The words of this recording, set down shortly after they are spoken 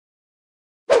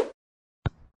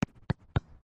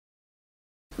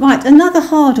Right, another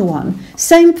harder one.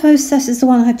 Same process as the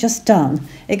one I had just done,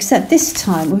 except this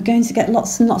time we're going to get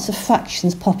lots and lots of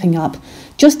fractions popping up,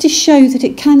 just to show that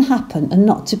it can happen and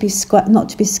not to be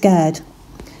scared.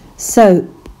 So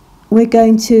we're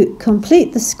going to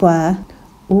complete the square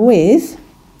with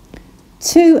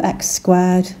 2x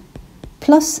squared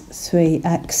plus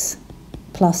 3x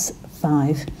plus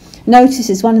 5. Notice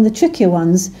it's one of the trickier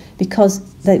ones because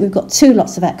we've got two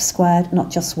lots of x squared, not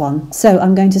just one. So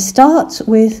I'm going to start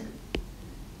with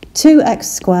 2x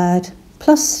squared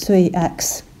plus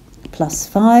 3x plus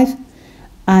 5,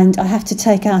 and I have to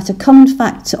take out a common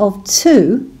factor of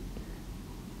 2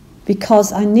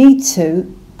 because I need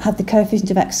to have the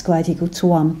coefficient of x squared equal to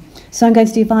 1. So I'm going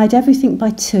to divide everything by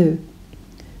 2.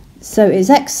 So it's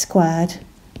x squared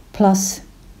plus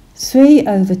 3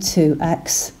 over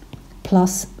 2x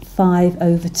plus 5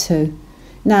 over 2.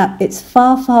 Now, it's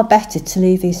far better to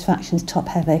leave these fractions top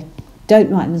heavy.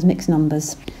 Don't write them as mixed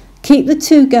numbers. Keep the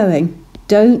 2 going.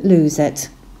 Don't lose it.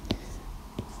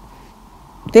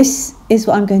 This is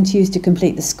what I'm going to use to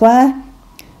complete the square.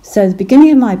 So the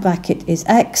beginning of my bracket is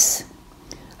x.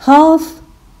 Halve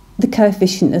the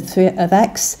coefficient of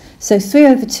x. So 3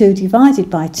 over 2 divided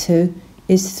by 2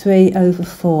 is 3 over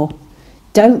 4.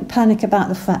 Don't panic about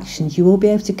the fractions. You will be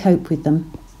able to cope with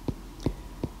them.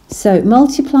 So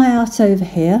multiply out over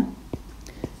here,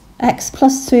 x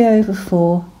plus 3 over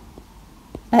 4,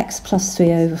 x plus 3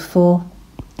 over 4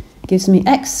 gives me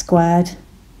x squared.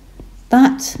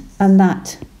 That and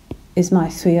that is my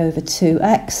 3 over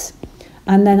 2x.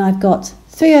 And then I've got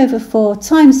 3 over 4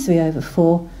 times 3 over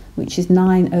 4, which is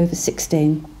 9 over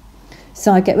 16.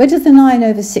 So I get rid of the 9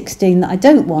 over 16 that I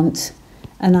don't want,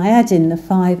 and I add in the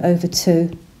 5 over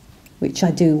 2, which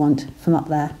I do want from up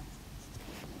there.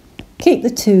 Keep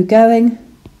the 2 going,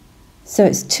 so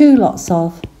it's 2 lots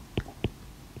of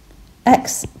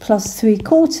x plus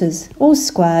 3/4 all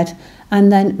squared,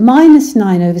 and then minus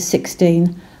 9 over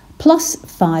 16 plus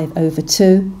 5 over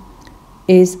 2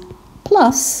 is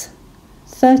plus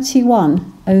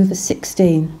 31 over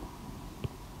 16.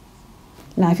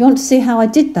 Now if you want to see how I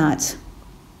did that,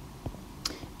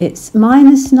 it's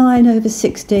minus 9 over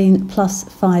 16 plus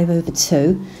 5 over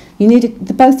 2. You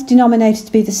need both denominators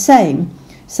to be the same.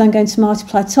 So I'm going to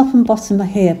multiply top and bottom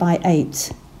here by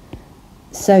 8.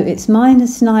 So it's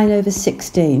minus 9 over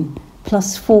 16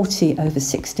 plus 40 over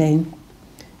 16,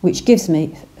 which gives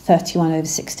me 31 over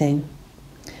 16.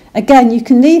 Again, you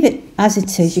can leave it as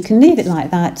it is. You can leave it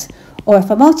like that. Or if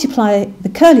I multiply the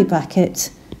curly bracket,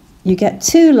 you get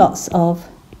 2 lots of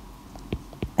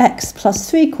x plus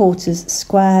 3/4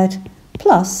 squared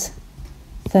plus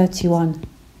 31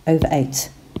 over 8.